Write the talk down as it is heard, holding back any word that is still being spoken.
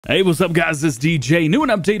Hey, what's up guys, it's DJ. New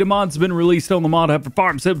and updated mods have been released on the mod hub for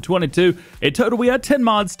Farm Sim 22. In total, we had 10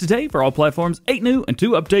 mods today for all platforms, 8 new and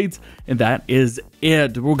 2 updates, and that is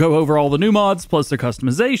it. We'll go over all the new mods, plus their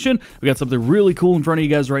customization. We got something really cool in front of you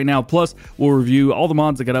guys right now, plus we'll review all the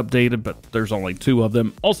mods that got updated, but there's only 2 of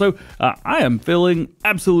them. Also, I am feeling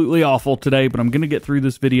absolutely awful today, but I'm going to get through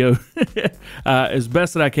this video as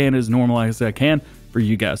best that I can, as normal as I can, for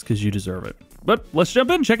you guys, because you deserve it. But let's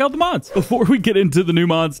jump in and check out the mods. Before we get into the new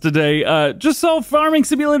mods today, just saw Farming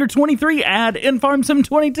Simulator 23 ad in Farm Sim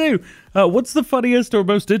 22. What's the funniest or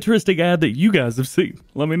most interesting ad that you guys have seen?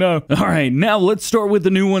 Let me know. All right, now let's start with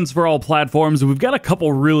the new ones for all platforms. We've got a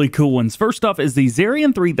couple really cool ones. First off is the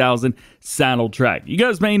Xerion 3000 Saddle Trac. You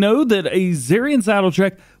guys may know that a Xerion Saddle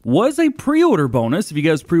Trac was a pre-order bonus if you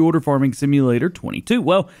guys pre-order Farming Simulator 22.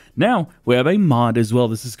 Well, now we have a mod as well.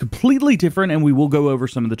 This is completely different, and we will go over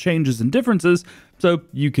some of the changes and differences so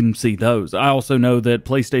you can see those. I also know that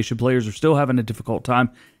PlayStation players are still having a difficult time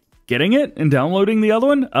getting it and downloading the other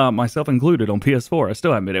one, myself included, on PS4. I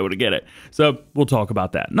still haven't been able to get it, so we'll talk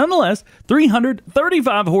about that. Nonetheless,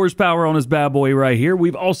 335 horsepower on this bad boy right here.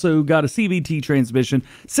 We've also got a CVT transmission,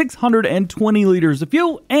 620 liters of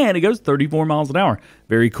fuel, and it goes 34 miles an hour.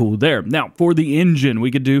 Very cool there. Now, for the engine,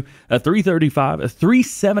 we could do a 335, a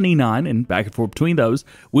 379, and back and forth between those.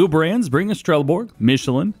 Wheel brands bring us Trelleborg,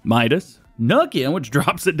 Michelin, Midas, Nokia, which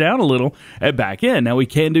drops it down a little at back end. Now we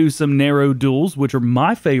can do some narrow duals, which are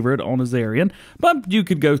my favorite on a Xerion, but you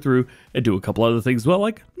could go through and do a couple other things as well,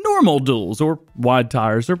 like normal duals or wide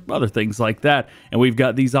tires or other things like that. And we've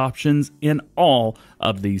got these options in all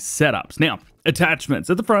of these setups. Now, attachments.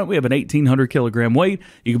 At the front, we have an 1,800 kilogram weight.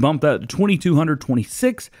 You can bump that to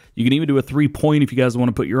 2,226. You can even do a 3-point if you guys want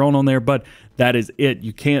to put your own on there, but that is it.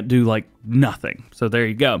 You can't do like nothing. So there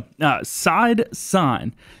you go. Side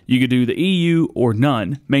sign. You could do the EU or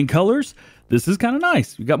none. Main colors. This is kind of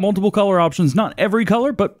nice. You got multiple color options. Not every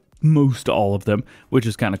color, but most all of them, which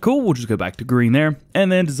is kind of cool. We'll just go back to green there.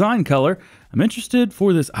 And then design color. I'm interested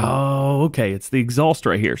for this. Oh, okay. It's the exhaust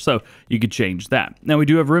right here. So you could change that. Now we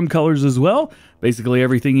do have rim colors as well. Basically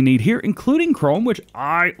everything you need here, including chrome, which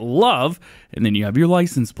I love. And then you have your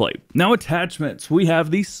license plate. Now attachments. We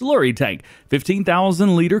have the slurry tank.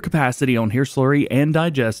 15,000 liter capacity on here, slurry and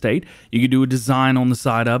digestate. You could do a design on the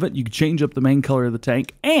side of it. You could change up the main color of the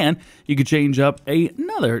tank, and you could change up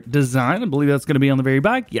another design. I believe that's going to be on the very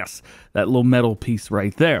back. Yes, that little metal piece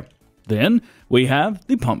right there. Then we have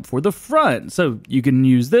the pump for the front. So you can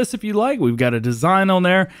use this if you like. We've got a design on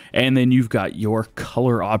there, and then you've got your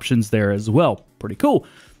color options there as well. Pretty cool.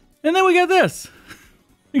 And then we got this.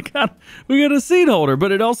 We got a seed holder,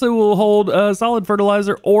 but it also will hold solid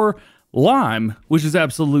fertilizer or lime, which is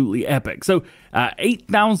absolutely epic. So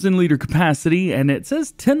 8,000 liter capacity, and it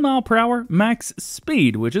says 10 mile per hour max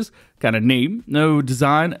speed, which is kind of neat. No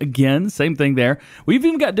design, again, same thing there. We've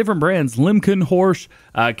even got different brands: Lemken, Horsch,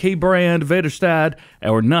 K-brand, Vederstad,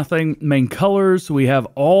 or nothing. Main colors, we have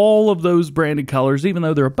all of those branded colors, even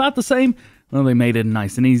though they're about the same. Well, they made it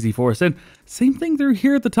nice and easy for us. And same thing through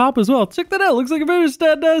here at the top as well. Check that out. Looks like a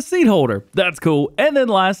Vederstad seat holder. That's cool. And then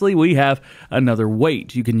lastly, we have another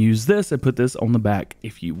weight. You can use this and put this on the back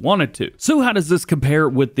if you wanted to. So how does this compare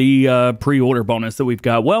with the pre-order bonus that we've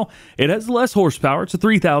got? Well, it has less horsepower. It's a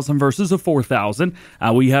 3,000 versus a 4,000.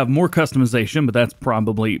 We have more customization, but that's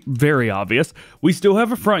probably very obvious. We still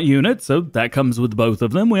have a front unit, so that comes with both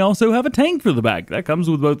of them. We also have a tank for the back. That comes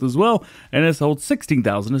with both as well, and this holds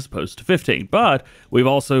 16,000 as opposed to 15. But we've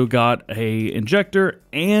also got a injector,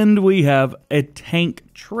 and we have a tank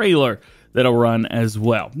trailer that'll run as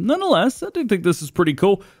well. Nonetheless, I do think this is pretty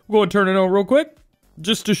cool. We're going to turn it on real quick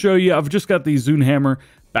just to show you. I've just got the Xerion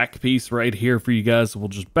back piece right here for you guys. So we'll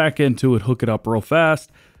just back into it, hook it up real fast.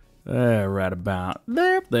 Right about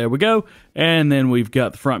there. There we go. And then we've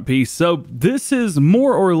got the front piece. So this is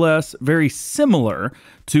more or less very similar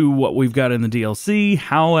to what we've got in the DLC.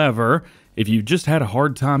 However, if you just had a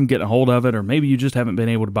hard time getting a hold of it, or maybe you just haven't been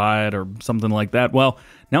able to buy it or something like that, well,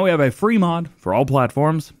 now we have a free mod for all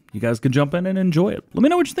platforms. You guys can jump in and enjoy it. Let me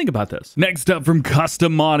know what you think about this. Next up from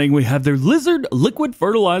custom modding, we have their Lizard Liquid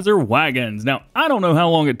Fertilizer Wagons. Now, I don't know how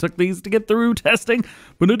long it took these to get through testing,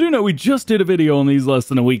 but I do know we just did a video on these less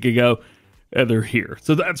than a week ago, and they're here.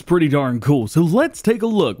 So that's pretty darn cool. So let's take a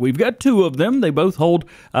look. We've got 2 of them. They both hold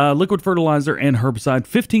liquid fertilizer and herbicide,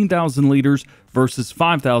 15,000 liters versus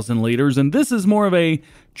 5,000 liters. And this is more of a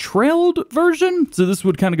trailed version. So this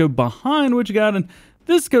would kind of go behind what you got, and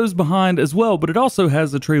this goes behind as well, but it also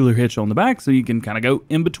has a trailer hitch on the back, so you can kind of go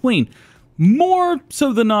in between. More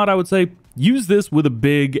so than not, I would say, use this with a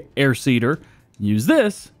big air seeder. Use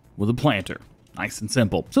this with a planter. Nice and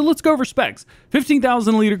simple. So let's go over specs.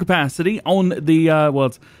 15,000 liter capacity on the, well,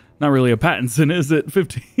 it's not really a Pattinson, is it?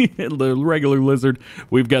 15, the regular Lizard.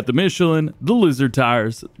 We've got the Michelin, the Lizard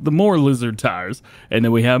tires, the more Lizard tires, and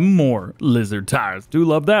then we have more Lizard tires. Do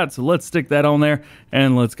love that, so let's stick that on there,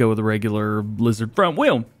 and let's go with the regular Lizard front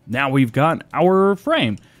wheel. Now we've got our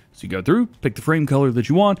frame. So you go through, pick the frame color that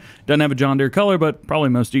you want. Doesn't have a John Deere color, but probably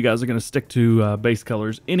most of you guys are going to stick to base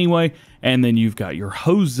colors anyway. And then you've got your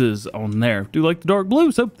hoses on there. Do like the dark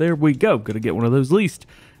blue, so there we go. Going to get one of those leased.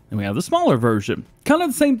 Then we have the smaller version. Kind of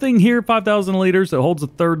the same thing here, 5,000 liters, so it holds a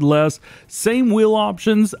third less. Same wheel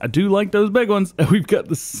options. I do like those big ones. We've got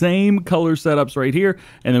the same color setups right here,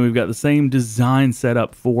 and then we've got the same design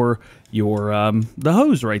setup for your the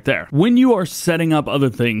hose right there. When you are setting up other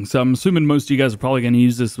things, I'm assuming most of you guys are probably going to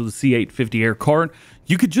use this with a C850 air cart.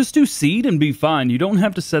 You could just do seed and be fine. You don't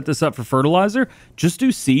have to set this up for fertilizer. Just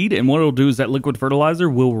do seed, and what it'll do is that liquid fertilizer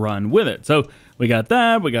will run with it. So we got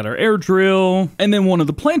that, we got our air drill, and then one of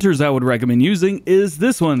the planters I would recommend using is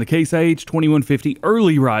this one, the Case IH 2150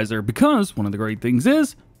 Early Riser, because one of the great things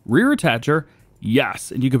is rear attacher.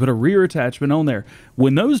 Yes, and you can put a rear attachment on there.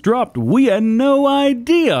 When those dropped, we had no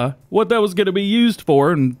idea what that was going to be used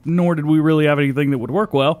for, and nor did we really have anything that would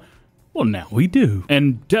work well. Well, now we do.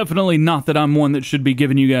 And definitely not that I'm one that should be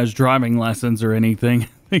giving you guys driving lessons or anything.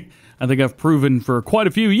 I think I've proven for quite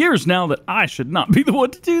a few years now that I should not be the one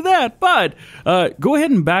to do that. But go ahead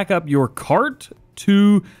and back up your cart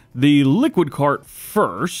to the liquid cart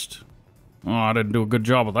first. Oh, I didn't do a good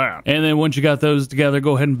job of that. And then once you got those together,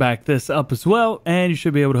 go ahead and back this up as well, and you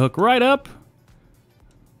should be able to hook right up.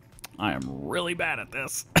 I am really bad at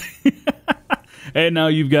this. And now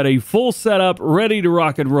you've got a full setup ready to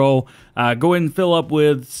rock and roll. Go ahead and fill up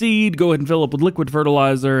with seed, go ahead and fill up with liquid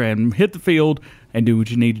fertilizer, and hit the field and do what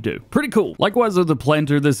you need to do. Pretty cool. Likewise with the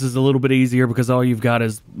planter, this is a little bit easier because all you've got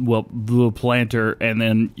is, well, the planter and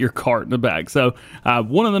then your cart in the back. So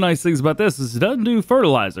one of the nice things about this is it doesn't do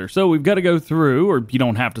fertilizer. So we've got to go through, or you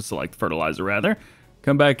don't have to select fertilizer rather.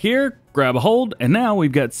 Come back here, grab a hold, and now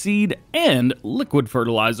we've got seed and liquid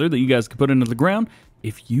fertilizer that you guys can put into the ground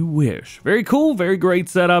if you wish. Very cool, very great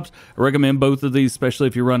setups. I recommend both of these, especially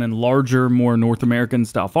if you're running larger, more North American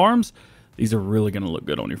style farms. These are really going to look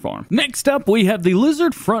good on your farm. Next up, we have the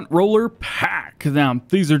Lizard Front Roller Pack. Now,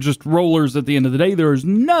 these are just rollers at the end of the day. There is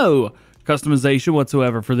no customization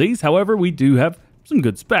whatsoever for these. However, we do have some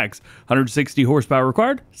good specs. 160 horsepower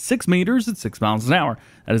required, 6 meters at 6 miles an hour.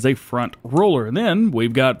 That is a front roller. And then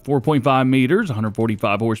we've got 4.5 meters,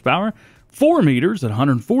 145 horsepower, 4 meters at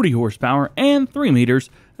 140 horsepower, and 3 meters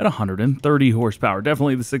at 130 horsepower.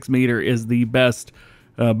 Definitely the 6 meter is the best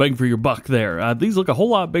bang for your buck there. These look a whole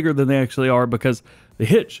lot bigger than they actually are because the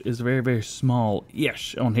hitch is very, very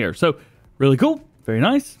small-ish on here. So really cool, very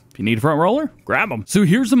nice. If you need a front roller, grab them. So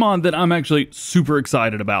here's a mod that I'm actually super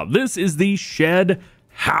excited about. This is the Shed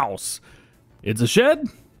House. It's a shed.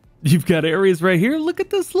 You've got areas right here. Look at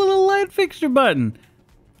this little light fixture button.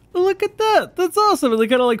 Look at that. That's awesome. They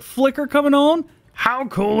got a like flicker coming on. How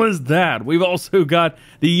cool is that? We've also got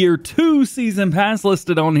the year 2 season pass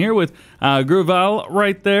listed on here with Gruvall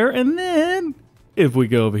right there. And then if we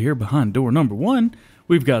go over here behind door number 1,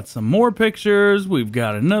 we've got some more pictures. We've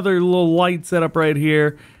got another little light setup right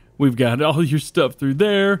here. We've got all your stuff through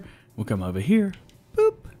there. We'll come over here.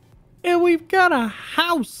 Boop. And we've got a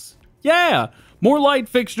house. Yeah. More light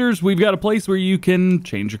fixtures. We've got a place where you can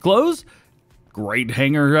change your clothes. Great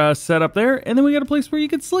hanger setup there. And then we got a place where you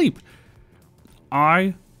can sleep.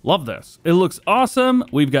 I love this. It looks awesome.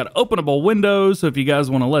 We've got openable windows, so if you guys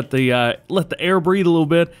want to let the air breathe a little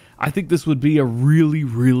bit, I think this would be a really,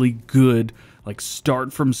 really good like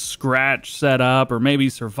start from scratch setup or maybe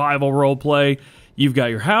survival role play. You've got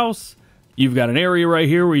your house. You've got an area right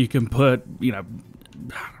here where you can put, you know,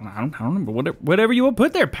 I don't remember whatever you want to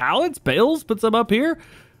put there. Pallets, bales, put some up here.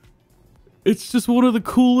 It's just one of the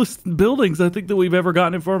coolest buildings I think that we've ever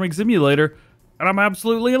gotten in Farming Simulator. And I'm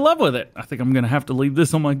absolutely in love with it. I think I'm going to have to leave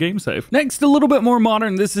this on my game save. Next, a little bit more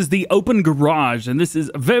modern. This is the open garage, and this is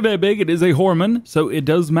very, very big. It is a Horman, so it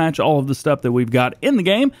does match all of the stuff that we've got in the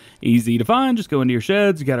game. Easy to find. Just go into your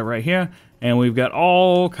sheds. You got it right here. And we've got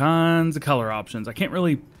all kinds of color options. I can't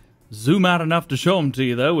really zoom out enough to show them to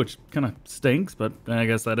you, though, which kind of stinks, but I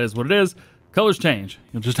guess that is what it is. Colors change.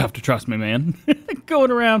 You'll just have to trust me, man. Going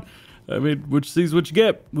around. I mean, which sees what you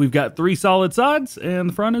get. We've got 3 solid sides, and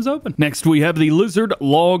the front is open. Next, we have the Lizard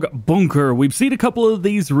Log Bunker. We've seen a couple of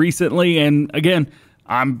these recently, and again,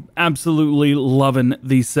 I'm absolutely loving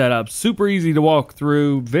these setups. Super easy to walk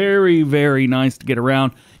through. Very, very nice to get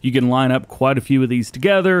around. You can line up quite a few of these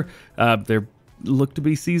together. They're look to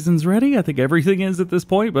be seasons ready. I think everything is at this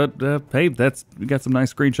point, but hey, we got some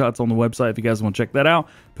nice screenshots on the website if you guys want to check that out.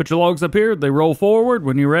 Put your logs up here. They roll forward.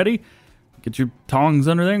 When you're ready, get your tongs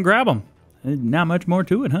under there and grab them. Not much more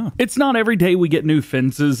to it, huh? It's not every day we get new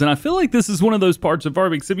fences, and I feel like this is one of those parts of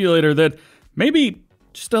Farming Simulator that maybe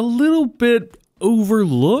just a little bit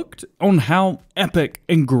overlooked on how epic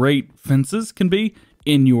and great fences can be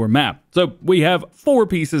in your map. So we have 4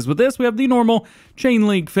 pieces with this. We have the normal chain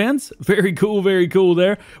link fence. Very cool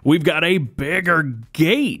there. We've got a bigger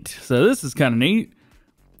gate. So this is kind of neat.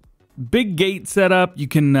 Big gate setup. You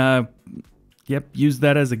can use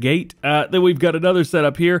that as a gate. Then we've got another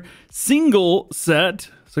setup here. Single set.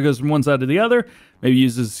 So it goes from one side to the other. Maybe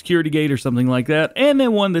uses a security gate or something like that. And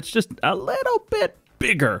then one that's just a little bit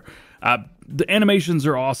bigger. The animations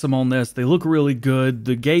are awesome on this. They look really good.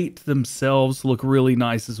 The gate themselves look really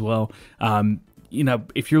nice as well. You know,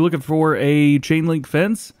 if you're looking for a chain link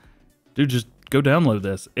fence, dude, just go download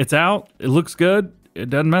this. It's out. It looks good. It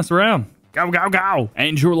doesn't mess around. Go, go, go.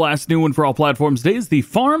 And your last new one for all platforms today is the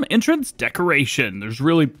farm entrance decoration. There's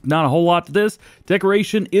really not a whole lot to this.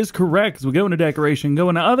 Decoration is correct. As we go into decoration, go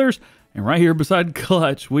into others, and right here beside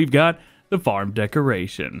clutch, we've got the farm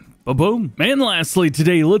decoration. Ba-boom. And lastly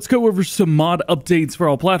today, let's go over some mod updates for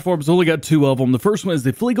all platforms. Only got 2 of them. The first one is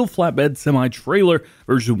the Fliegl Flatbed Semitrailer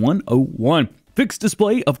version 101. Fix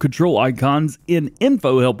display of control icons in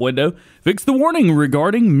info help window. Fix the warning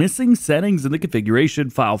regarding missing settings in the configuration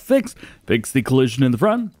file. Fix the collision in the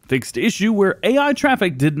front. Fixed issue where AI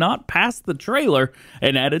traffic did not pass the trailer,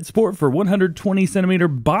 and added support for 120 centimeter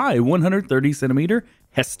by 130 centimeter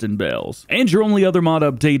Heston bells. And your only other mod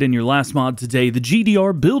update in your last mod today, the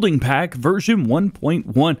GDR Building Pack version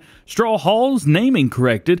 1.1. Straw Halls naming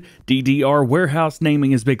corrected, DDR Warehouse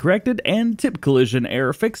naming has been corrected, and tip collision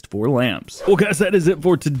error fixed for lamps. Well guys, that is it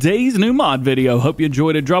for today's new mod video. Hope you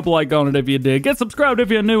enjoyed it. Drop a like on it if you did. Get subscribed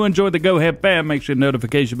if you're new. Enjoy the GoHam fam. Make sure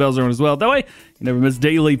notification bells are on as well. That way, you never miss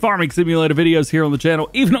daily Farming Simulator videos here on the channel,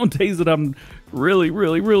 even on days that I'm really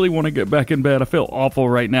want to get back in bed. I feel awful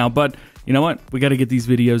right now, but you know what? We got to get these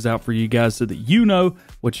videos out for you guys so that you know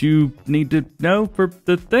what you need to know for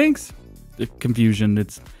the things. The confusion,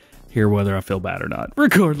 it's here whether I feel bad or not.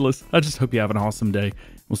 Regardless, I just hope you have an awesome day.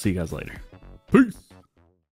 We'll see you guys later. Peace.